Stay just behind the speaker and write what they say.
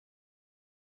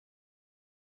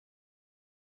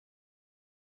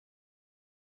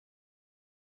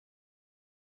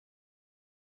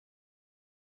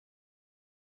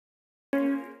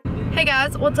Hey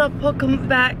guys, what's up? Welcome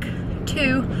back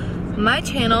to my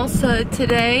channel. So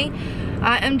today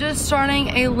I am just starting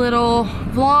a little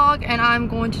vlog, and I'm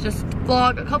going to just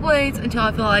vlog a couple days until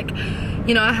I feel like,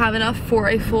 you know, I have enough for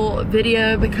a full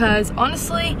video, because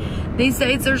honestly these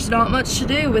days there's not much to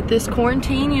do with this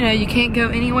quarantine. You know, you can't go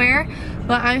anywhere.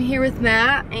 But I'm here with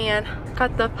Matt and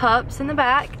got the pups in the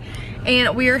back,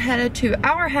 and we are headed to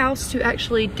our house to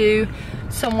actually do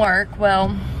some work.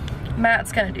 Well,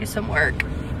 Matt's gonna do some work,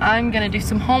 I'm gonna do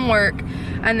some homework,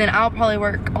 and then I'll probably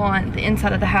work on the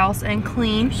inside of the house and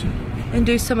clean and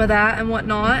do some of that and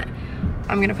whatnot.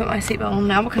 I'm gonna put my seatbelt on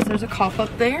now because there's a cop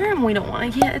up there and we don't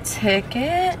want to get a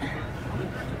ticket.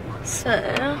 So,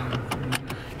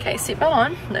 okay, seatbelt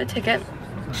on, no ticket.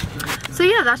 So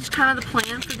yeah, that's kind of the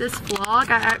plan for this vlog.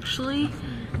 I actually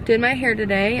did my hair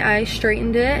today. I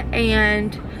straightened it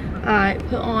and I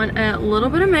put on a little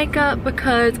bit of makeup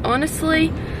because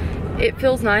honestly, it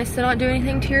feels nice to not do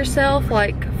anything to yourself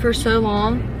like for so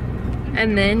long,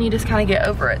 and then you just kind of get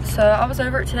over it. So I was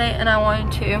over it today and I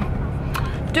wanted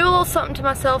to do a little something to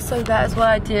myself, so that is what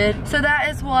I did. So that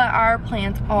is what our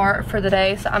plans are for the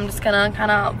day. So I'm just gonna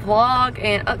kind of vlog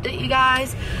and update you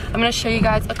guys. I'm gonna show you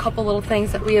guys a couple little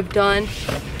things that we have done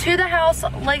to the house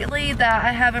lately that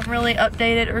I haven't really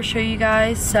updated or show you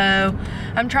guys. So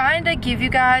I'm trying to give you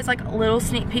guys like little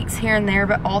sneak peeks here and there,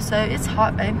 but also it's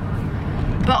hot, babe.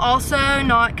 But also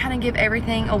not kind of give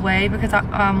everything away, because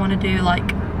I want to do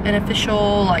like an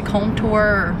official like home tour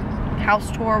or house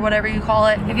tour, whatever you call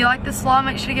it. If you like this vlog,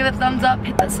 make sure to give it a thumbs up,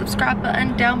 hit that subscribe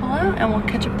button down below, and we'll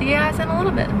catch up with you guys in a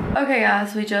little bit. Okay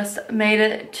guys, we just made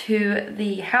it to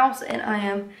the house and I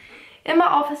am in my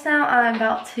office now. I'm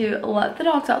about to let the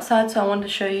dogs outside, so I wanted to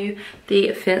show you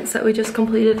the fence that we just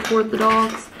completed for the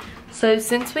dogs. So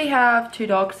since we have two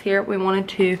dogs here, we wanted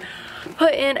to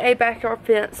put in a backyard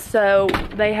fence so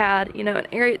they had, you know, an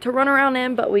area to run around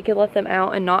in, but we could let them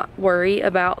out and not worry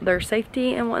about their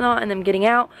safety and whatnot and them getting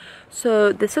out.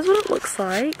 So this is what it looks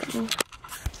like. I'm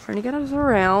trying to get us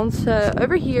around. So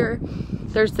over here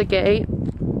there's the gate,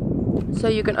 so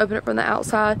you can open it from the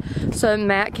outside so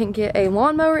Matt can get a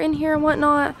lawnmower in here and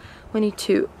whatnot. We need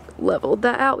to level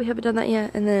that out, we haven't done that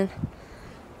yet. And then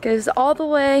goes all the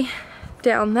way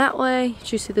down that way,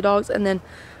 you see the dogs, and then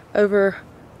over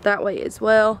that way as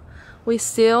well. We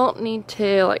still need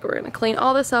to, like, we're gonna clean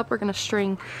all this up. We're gonna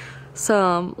string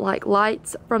some like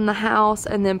lights from the house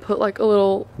and then put like a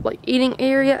little like eating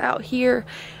area out here.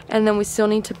 And then we still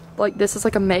need to, like, this is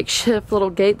like a makeshift little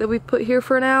gate that we put here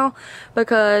for now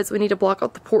because we need to block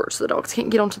out the porch so the dogs can't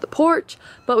get onto the porch.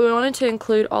 But we wanted to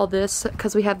include all this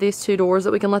because we have these two doors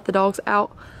that we can let the dogs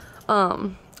out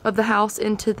of the house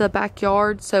into the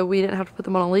backyard, so we didn't have to put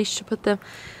them on a leash to put them,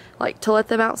 like, to let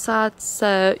them outside.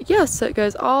 So yeah, so it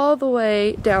goes all the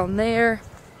way down there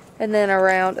and then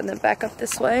around and then back up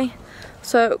this way.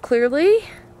 So clearly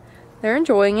they're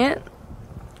enjoying it.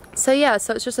 So yeah,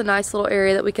 so it's just a nice little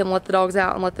area that we can let the dogs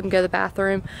out and let them go to the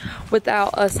bathroom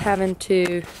without us having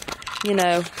to, you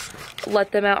know,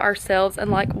 let them out ourselves and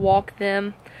like walk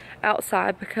them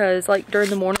outside, because like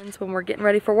during the mornings when we're getting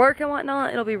ready for work and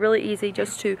whatnot, it'll be really easy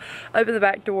just to open the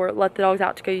back door, let the dogs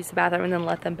out to go use the bathroom, and then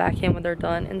let them back in when they're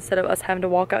done, instead of us having to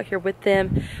walk out here with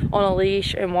them on a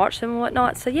leash and watch them and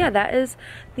whatnot. So yeah, that is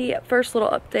the first little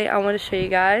update I want to show you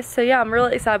guys. So yeah, I'm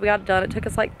really excited we got it done. It took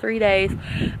us like 3 days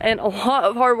and a lot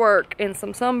of hard work and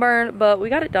some sunburn, but we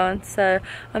got it done. So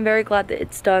I'm very glad that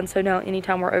it's done. So now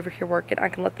anytime we're over here working, I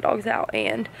can let the dogs out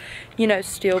and, you know,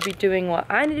 still be doing what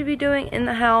I need to be doing in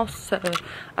the house. So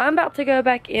I'm about to go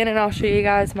back in and I'll show you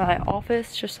guys my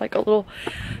office, just like a little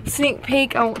sneak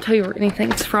peek. I won't tell you where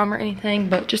anything's from or anything,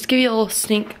 but just give you a little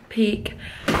sneak peek.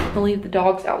 I'll leave the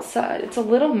dogs outside. It's a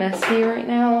little messy right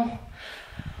now.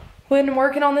 When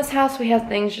working on this house, we have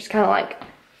things just kind of like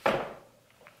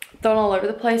thrown all over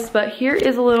the place, but here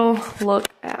is a little look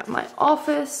at my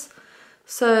office.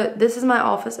 So this is my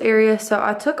office area. So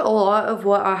I took a lot of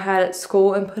what I had at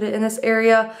school and put it in this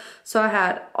area. So I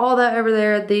had all that over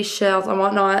there, these shelves and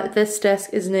whatnot. This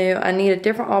desk is new. I need a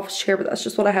different office chair, but that's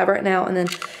just what I have right now. And then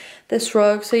this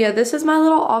rug. So yeah, this is my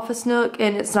little office nook,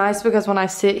 and it's nice because when I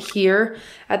sit here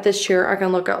at this chair, I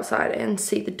can look outside and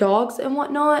see the dogs and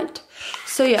whatnot.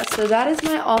 So yeah, so that is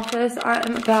my office. I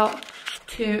am about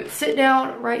to sit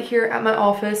down right here at my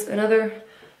office. Another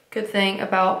good thing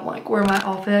about like where my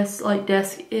office like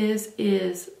desk is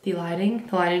the lighting.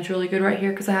 The lighting's really good right here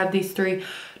because I have these 3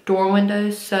 door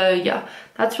windows. So yeah,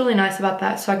 that's really nice about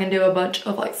that. So I can do a bunch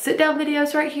of like sit down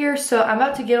videos right here. So I'm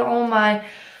about to get on my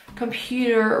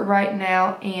computer right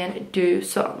now and do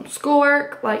some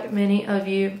schoolwork like many of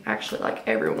you, actually like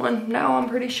everyone now, I'm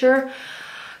pretty sure.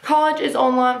 college is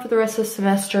online for the rest of the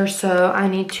semester, so I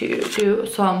need to do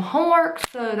some homework.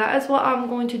 So that is what I'm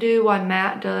going to do while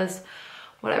Matt does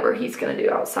whatever he's gonna do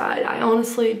outside. I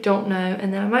honestly don't know.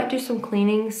 And then I might do some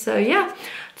cleaning. So yeah,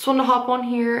 just wanted to hop on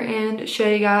here and show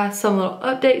you guys some little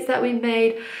updates that we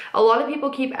made. A lot of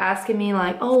people keep asking me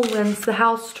like, oh, when's the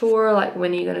house tour? Like,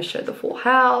 when are you gonna show the full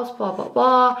house? Blah, blah,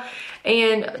 blah.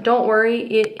 And don't worry,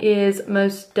 it is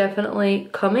most definitely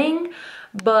coming,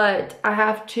 but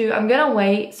I'm gonna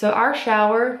wait. So our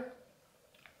shower,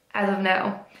 as of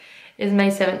now, is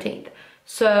May 17th.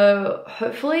 So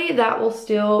hopefully that will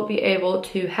still be able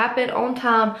to happen on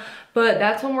time, but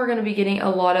that's when we're going to be getting a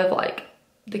lot of like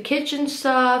the kitchen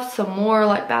stuff, some more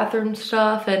like bathroom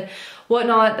stuff and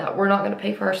whatnot that we're not going to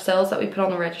pay for ourselves that we put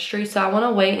on the registry. So I want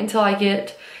to wait until I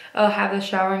get have the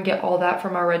shower and get all that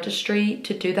from our registry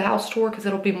to do the house tour, because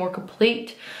it'll be more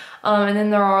complete. And then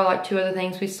there are like 2 other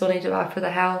things we still need to buy for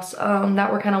the house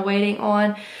that we're kind of waiting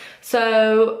on.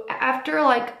 So after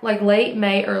like late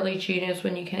May, early June is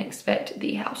when you can expect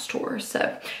the house tour.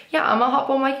 So yeah, I'm gonna hop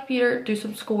on my computer, do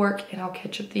some schoolwork, and I'll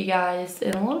catch up with you guys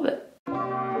in a little bit.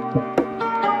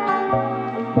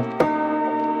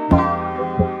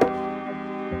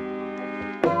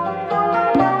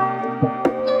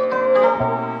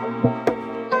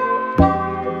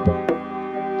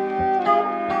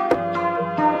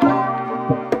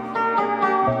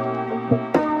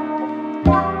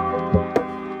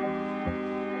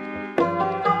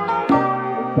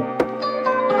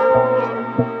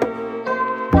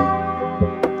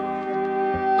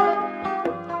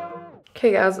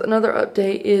 Okay guys, another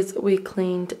update is we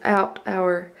cleaned out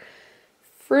our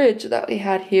fridge that we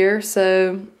had here.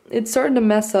 So it's starting to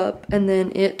mess up, and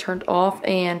then it turned off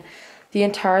and the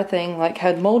entire thing like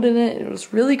had mold in it. It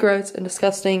was really gross and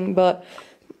disgusting, but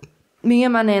me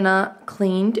and my Nana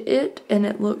cleaned it and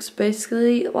it looks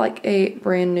basically like a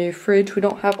brand new fridge. We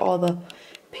don't have all the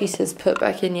pieces put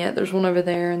back in yet. There's one over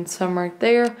there and some right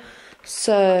there.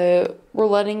 So we're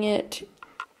letting it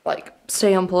like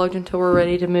stay unplugged until we're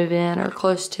ready to move in or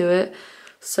close to it,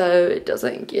 so it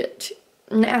doesn't get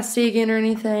nasty again or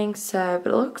anything. So,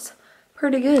 but it looks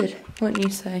pretty good, wouldn't you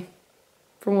say,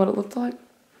 from what it looked like?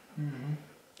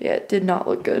 Yeah, it did not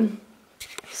look good.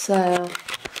 So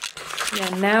yeah,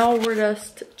 now we're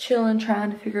just chilling,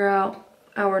 trying to figure out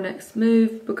our next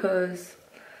move, because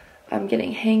I'm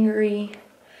getting hangry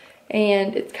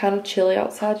and it's kind of chilly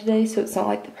outside today, so it's not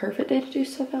like the perfect day to do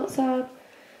stuff outside.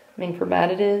 I mean, for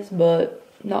Matt it is, but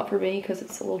not for me because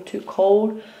it's a little too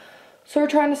cold. So we're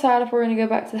trying to decide if we're going to go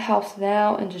back to the house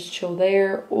now and just chill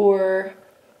there, or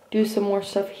do some more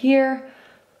stuff here.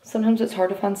 Sometimes it's hard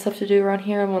to find stuff to do around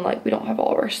here when like we don't have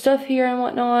all of our stuff here and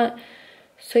whatnot.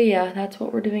 So yeah, that's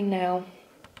what we're doing now.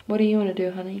 What do you want to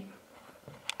do, honey?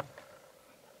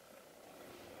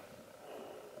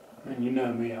 And you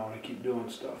know me, I want to keep doing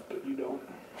stuff, but you don't.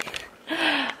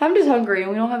 I'm just hungry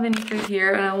and we don't have any food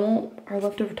here, and I want our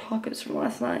leftover tacos from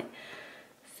last night.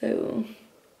 So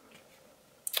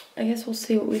I guess we'll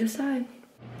see what we decide.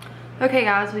 Okay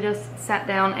guys, we just sat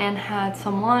down and had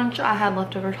some lunch. I had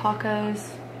leftover tacos.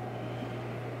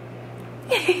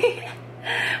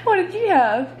 What did you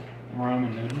have?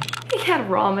 Ramen noodles. We had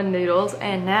ramen noodles,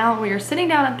 and now we are sitting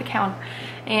down at the counter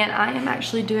and I am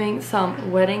actually doing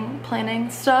some wedding planning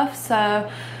stuff.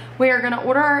 So we are gonna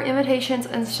order our invitations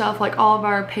and stuff, like all of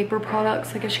our paper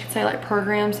products, I guess you could say, like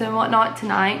programs and whatnot,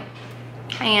 tonight.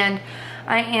 And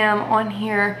I am on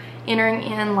here entering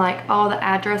in like all the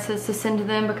addresses to send to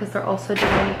them, because they're also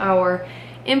doing our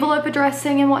envelope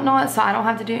addressing and whatnot, so I don't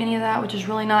have to do any of that, which is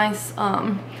really nice.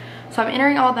 So I'm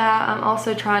entering all that. I'm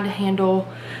also trying to handle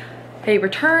a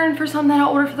return for something that I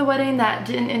ordered for the wedding that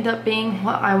didn't end up being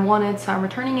what I wanted, so I'm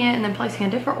returning it and then placing a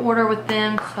different order with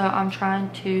them. So I'm trying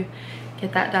to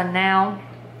get that done now.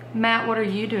 Matt, what are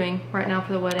you doing right now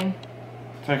for the wedding?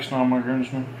 Texting all my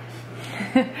groomsmen.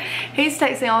 He's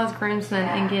texting all his groomsmen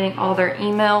and getting all their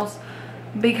emails,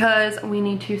 because we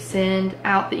need to send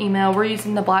out the email. We're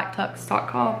using the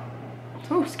blacktux.com.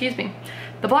 Oh, excuse me.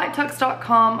 The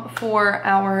blacktux.com for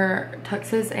our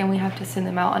tuxes, and we have to send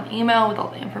them out an email with all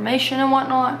the information and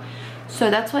whatnot. So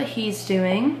that's what he's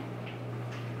doing.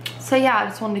 So yeah, I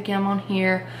just wanted to get him on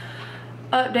here,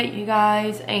 update you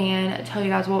guys, and tell you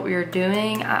guys what we are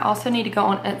doing. I also need to go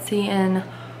on Etsy and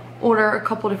order a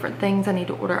couple different things. I need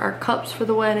to order our cups for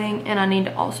the wedding, and I need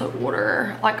to also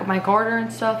order like my garter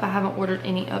and stuff. I haven't ordered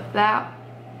any of that.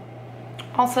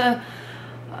 Also,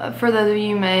 for those of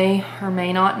you may or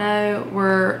may not know,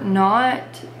 we're not,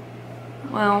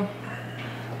 well,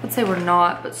 let's say we're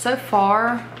not, but so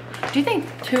far, do you think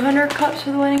 200 cups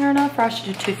for the wedding are enough, or I should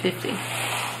do 250?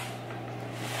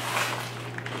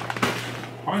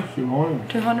 I should more than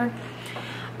 200?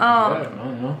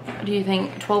 Do you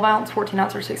think 12 ounce, 14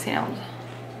 ounce, or 16 ounce?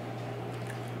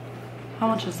 How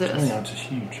much is this? 20 ounce is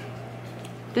huge.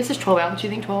 This is 12 ounce. Do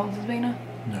you think 12 ounce is big enough?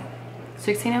 No.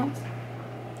 16 ounce?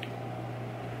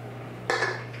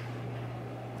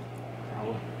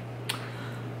 Probably.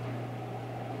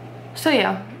 So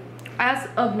yeah, as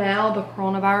of now, the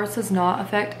coronavirus does not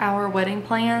affect our wedding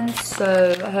plans.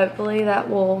 So hopefully that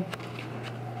will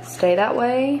stay that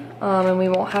way. And we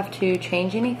won't have to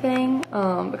change anything.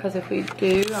 Because if we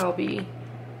do, I'll be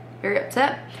very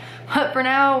upset. But for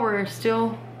now, we're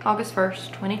still August 1st,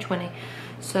 2020.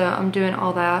 So I'm doing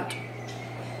all that.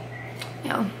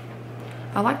 Yeah.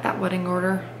 I like that wedding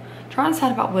order. Trying to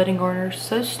decide about wedding orders.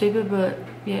 So stupid, but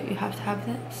yeah, you have to have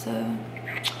that. So,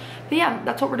 but yeah,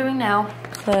 that's what we're doing now.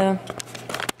 So,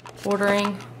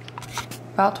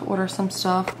 about to order some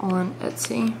stuff on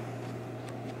Etsy.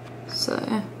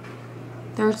 So,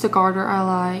 there's the garter I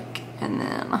like. And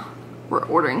then we're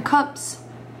ordering cups.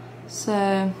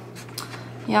 So,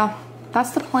 yeah,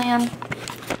 that's the plan.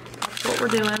 That's what we're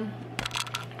doing.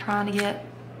 Trying to get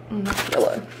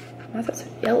yellow. Why is that so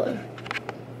yellow?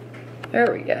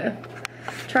 There we go.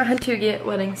 Trying to get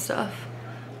wedding stuff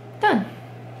done.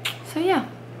 So yeah.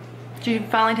 Did you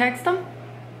finally text them?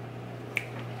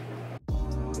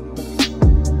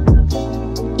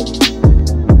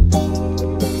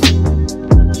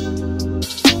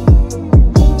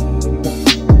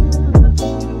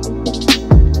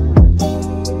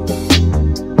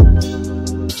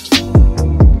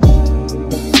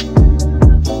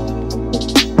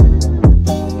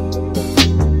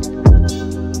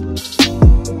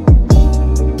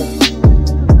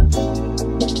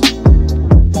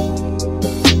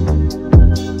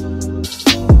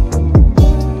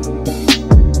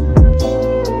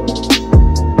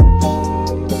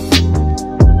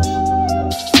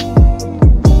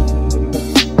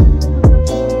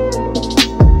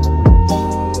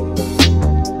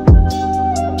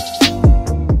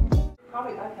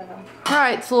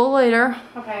 It's a little later.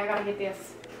 Okay, I gotta get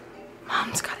this.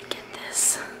 Mom's gotta get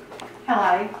this.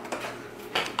 Hello.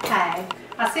 Hey.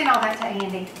 I sent all that to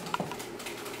Andy.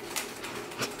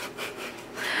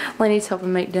 Lainey's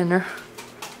helping make dinner.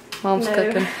 Mom's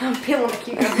cooking. I'm peeling a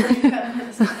cucumber.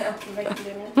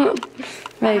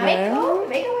 Maybe.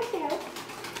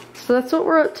 So that's what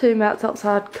we're up to. Matt's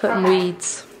outside cutting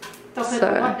weeds. Don't put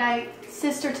an update.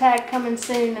 Sister tag coming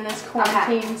soon in this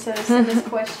quarantine, so send us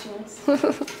questions.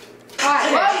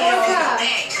 Alright, one more time.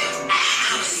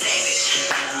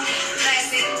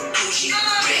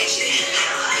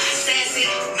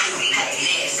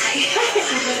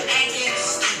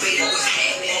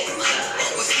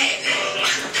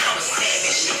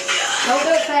 Don't do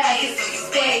it fast. It's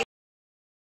quick.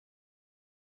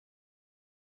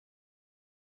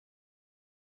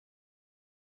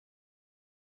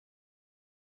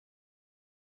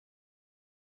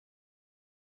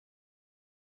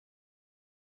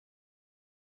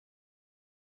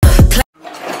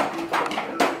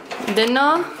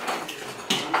 Dinner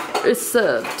is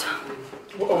served.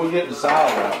 Well, we get the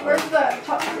salad out. Where's the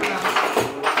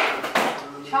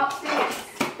chopsticks?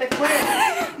 The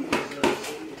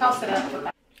clip. Toss it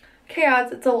up. Okay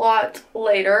guys, it's a lot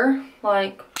later,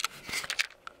 like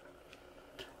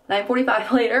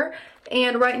 9:45 later,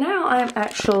 and right now I am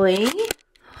actually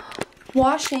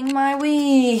washing my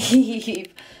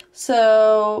weave.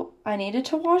 So I needed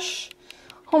to wash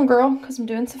homegirl because I'm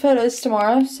doing some photos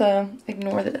tomorrow, so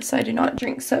ignore this. I do not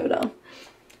drink soda.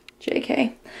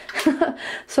 JK.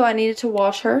 So I needed to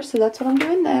wash her, so that's what I'm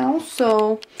doing now.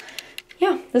 So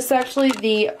yeah, this is actually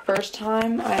the first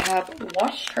time I have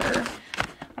washed her.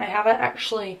 I haven't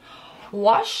actually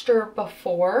washed her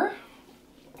before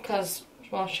because,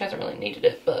 well, she hasn't really needed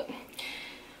it, but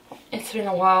it's been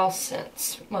a while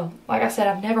since, well, like I said,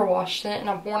 I've never washed it, and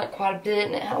I've worn it quite a bit,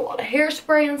 and it had a lot of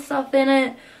hairspray and stuff in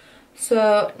it.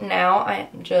 So now I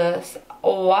am just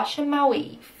washing my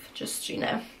weave. Just, you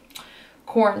know,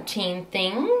 quarantine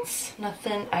things.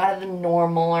 Nothing out of the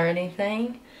normal or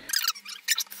anything.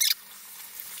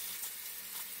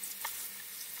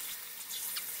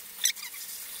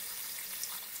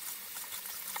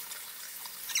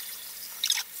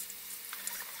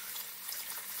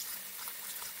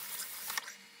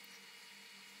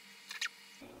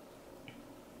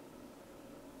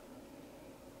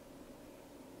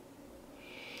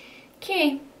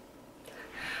 Okay,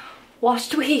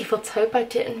 washed weave. Let's hope I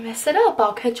didn't mess it up.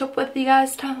 I'll catch up with you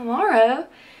guys tomorrow,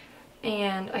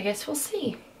 and I guess we'll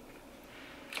see.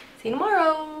 See you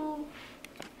tomorrow.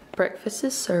 Breakfast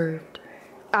is served.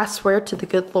 I swear to the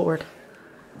good Lord.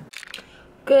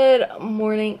 Good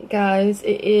morning, guys.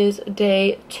 It is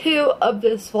day 2 of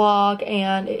this vlog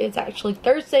and it's actually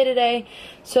Thursday today.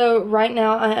 So right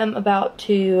now I am about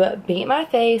to paint my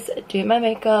face, do my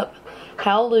makeup.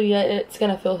 Hallelujah, it's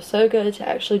gonna feel so good to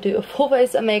actually do a full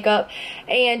face of makeup.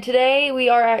 And today we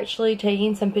are actually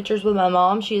taking some pictures with my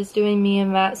mom. She is doing me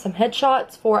and Matt some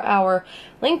headshots for our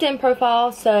LinkedIn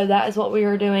profile. So that is what we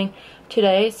are doing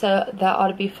today. So that ought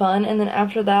to be fun. And then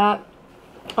after that,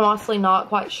 I'm honestly not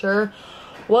quite sure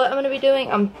what I'm going to be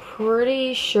doing. I'm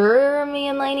pretty sure me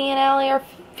and Lainey and Allie are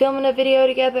filming a video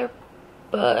together,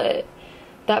 but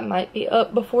that might be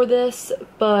up before this,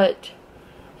 but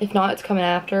if not, it's coming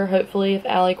after, hopefully, if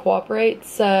Allie cooperates.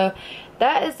 So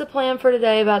that is the plan for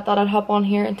today, but I thought I'd hop on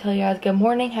here and tell you guys good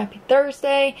morning, happy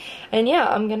Thursday, and yeah,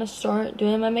 I'm going to start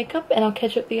doing my makeup, and I'll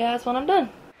catch up with you guys when I'm done.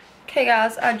 Okay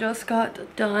guys, I just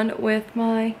got done with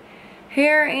my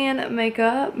hair and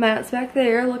makeup. Matt's back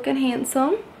there looking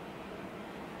handsome.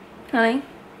 Honey.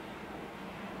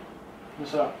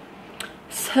 What's up?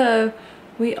 So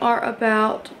we are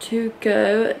about to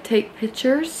go take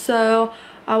pictures. So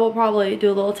I will probably do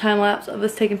a little time lapse of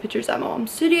us taking pictures at my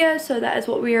mom's studio. So that is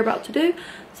what we are about to do.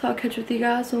 So I'll catch up with you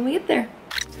guys when we get there.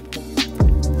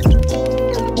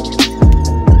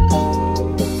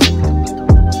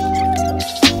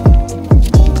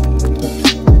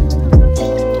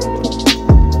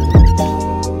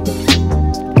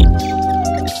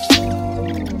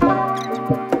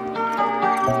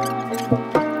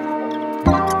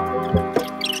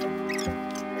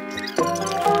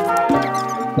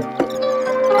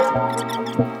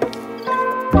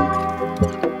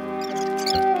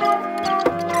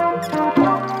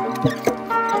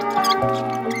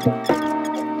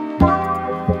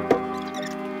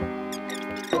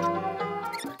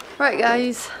 Alright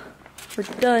guys, we're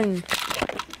done.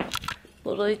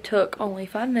 Literally took only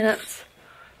 5 minutes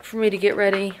for me to get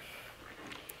ready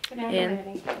in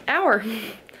an hour.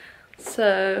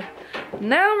 So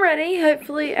now I'm ready.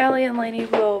 Hopefully Allie and Lainey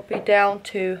will be down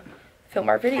to film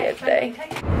our video today.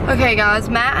 Okay guys,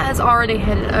 Matt has already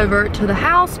headed over to the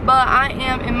house, but I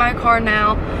am in my car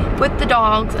now with the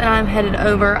dogs and I'm headed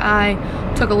over. I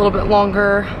took a little bit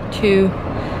longer to,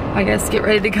 I guess, get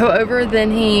ready to go over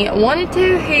than he wanted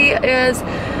to. He is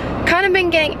kind of been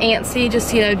getting antsy,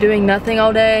 just, you know, doing nothing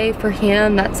all day. For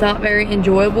him, that's not very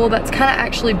enjoyable. That's kind of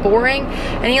actually boring,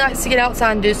 and he likes to get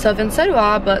outside and do stuff, and so do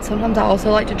I, but sometimes I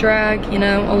also like to drag, you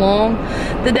know, along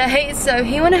the day. So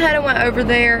he went ahead and went over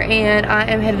there, and I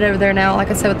am headed over there now, like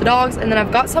I said, with the dogs. And then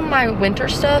I've got some of my winter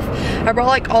stuff. I brought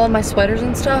like all of my sweaters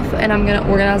and stuff, and I'm gonna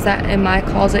organize that in my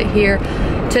closet here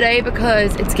today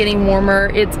because it's getting warmer.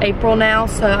 It's April now,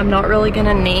 so I'm not really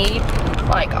gonna need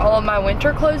like all of my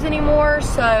winter clothes anymore.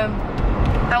 So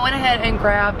I went ahead and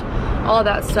grabbed all of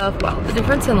that stuff. Wow, the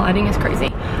difference in lighting is crazy.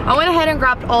 I went ahead and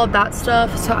grabbed all of that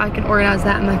stuff so I can organize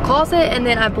that in my closet. And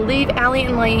then I believe Allie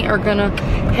and Lainey are gonna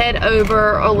head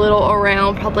over a little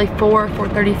around probably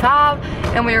 4:35,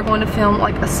 and we are going to film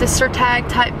like a sister tag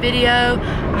type video.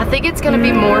 I think it's gonna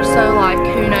be more so like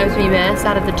who knows me best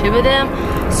out of the 2 of them.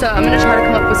 So I'm gonna try to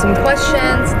come up with some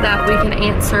questions that we can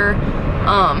answer.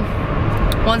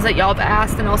 Ones that y'all have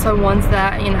asked, and also ones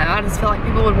that, you know, I just feel like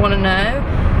people would want to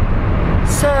know.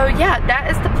 So yeah,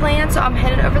 that is the plan. So I'm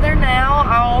headed over there now.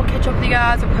 I'll catch up with you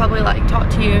guys. I'll probably like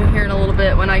talk to you here in a little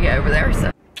bit when I get over there.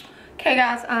 So okay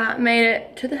guys, I made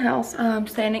it to the house. I'm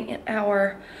standing in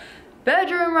our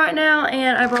bedroom right now,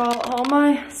 and I brought all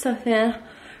my stuff in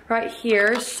right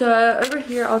here. So over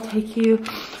here, I'll take you.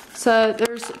 So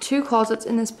there's 2 closets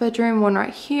in this bedroom, one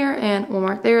right here and one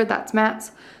right there. That's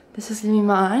Matt's. This is gonna be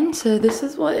mine. So this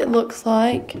is what it looks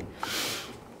like.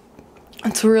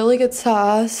 It's a really good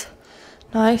size.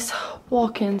 Nice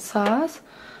walk-in size.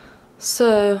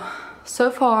 So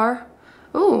far,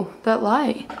 ooh, that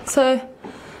light. So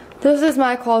this is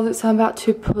my closet, so I'm about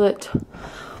to put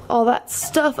all that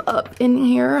stuff up in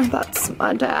here. That's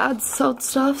my dad's old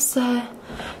stuff. So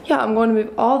yeah, I'm going to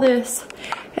move all this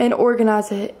and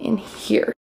organize it in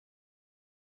here.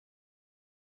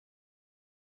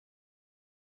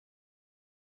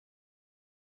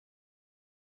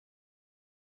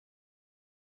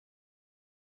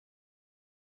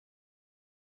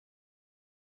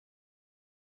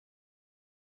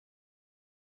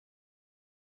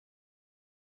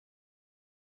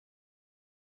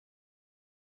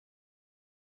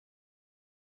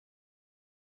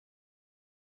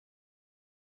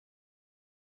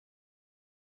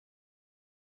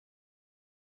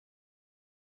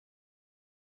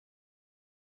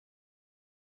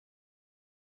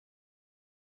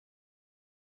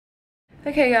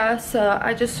 Okay guys, so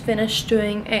I just finished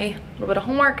doing a little bit of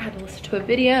homework. I had to listen to a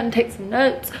video and take some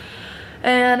notes.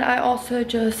 And I also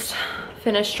just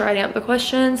finished writing up the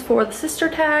questions for the sister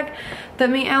tag that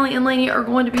me, Allie, and Lainey are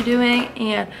going to be doing.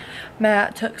 And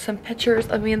Matt took some pictures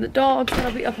of me and the dogs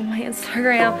that'll be up on my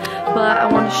Instagram. But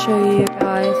I want to show you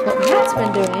guys what Matt's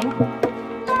been doing.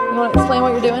 You want to explain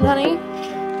what you're doing, honey?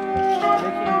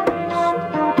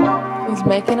 He's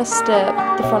making a step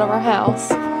at the front of our house.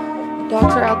 The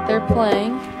dogs are out there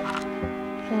playing.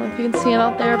 I don't know if you can see him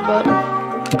out there, but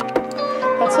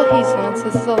that's what he's doing. So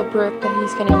this is all the brick that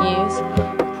he's going to use.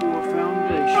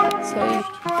 So you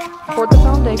pour the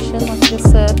foundation, like I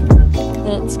just said,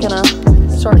 then it's going to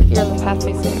start here and the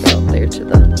pathway's going to go up there to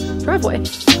the driveway.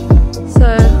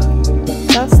 So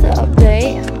that's the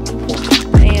update.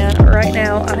 And right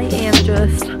now I am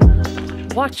just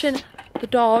watching the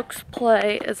dogs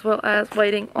play as well as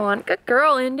waiting on, good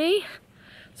girl Indy,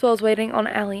 as well as waiting on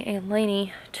Allie and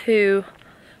Lainey to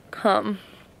come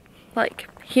like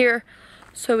here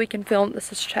so we can film the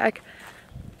sister tag.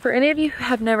 For any of you who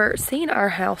have never seen our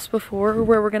house before,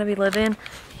 where we're going to be living,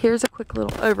 here's a quick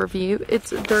little overview. It's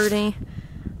dirty.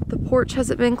 The porch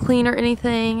hasn't been cleaned or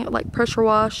anything, like pressure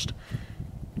washed.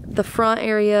 The front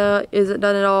area isn't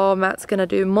done at all. Matt's going to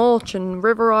do mulch and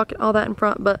river rock and all that in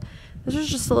front, but this is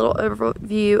just a little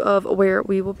overview of where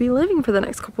we will be living for the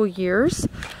next couple years.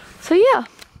 So yeah,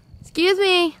 excuse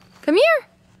me, come here.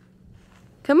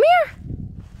 Come here.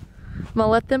 I'm gonna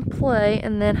let them play,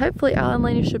 and then hopefully Al and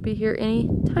Lainey should be here any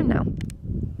time now.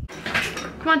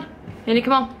 Come on, Andy,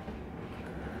 come on.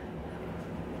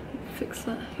 Fix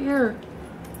that here.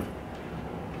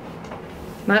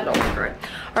 Matt don't look right.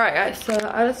 All right, guys, so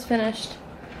I just finished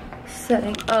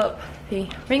setting up the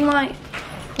ring light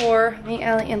for me,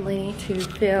 Allie, and Lainey to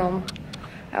film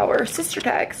our sister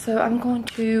tag. So I'm going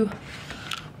to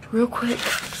real quick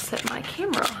set my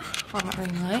camera on my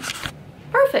ring light.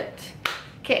 Perfect.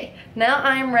 Okay, now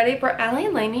I am ready for Allie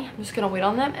and Lainey. I'm just gonna wait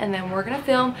on them and then we're gonna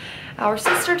film our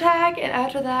sister tag, and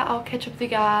after that I'll catch up with you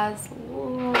guys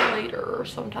later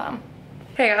sometime.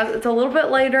 Okay guys, it's a little bit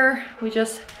later. We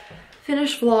just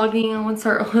finished vlogging. I'm gonna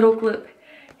start a little clip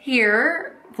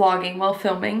here, vlogging while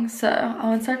filming. So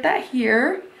I'll insert that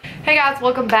here. Hey guys,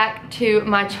 welcome back to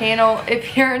my channel.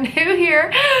 If you're new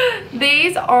here,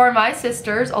 these are my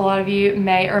sisters. A lot of you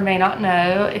may or may not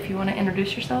know. If you want to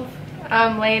introduce yourself.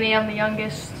 I'm Lainey, I'm the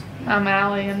youngest. I'm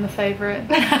Allie, I'm the favorite.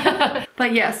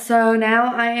 But yeah, so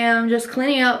now I am just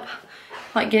cleaning up,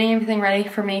 like getting everything ready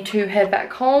for me to head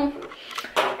back home.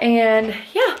 And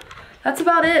yeah, that's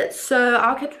about it. So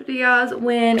I'll catch up with you guys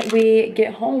when we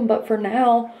get home. But for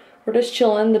now, we're just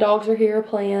chilling. The dogs are here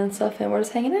playing and stuff, and we're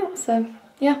just hanging out. So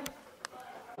yeah.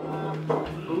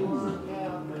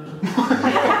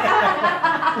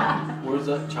 Where's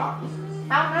that chocolate?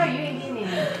 I don't know, you ain't getting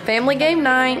any. Family game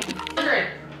night.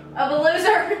 Of a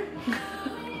loser.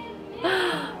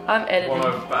 I'm editing.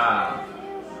 105.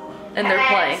 And they're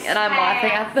playing, and I'm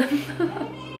laughing at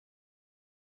them.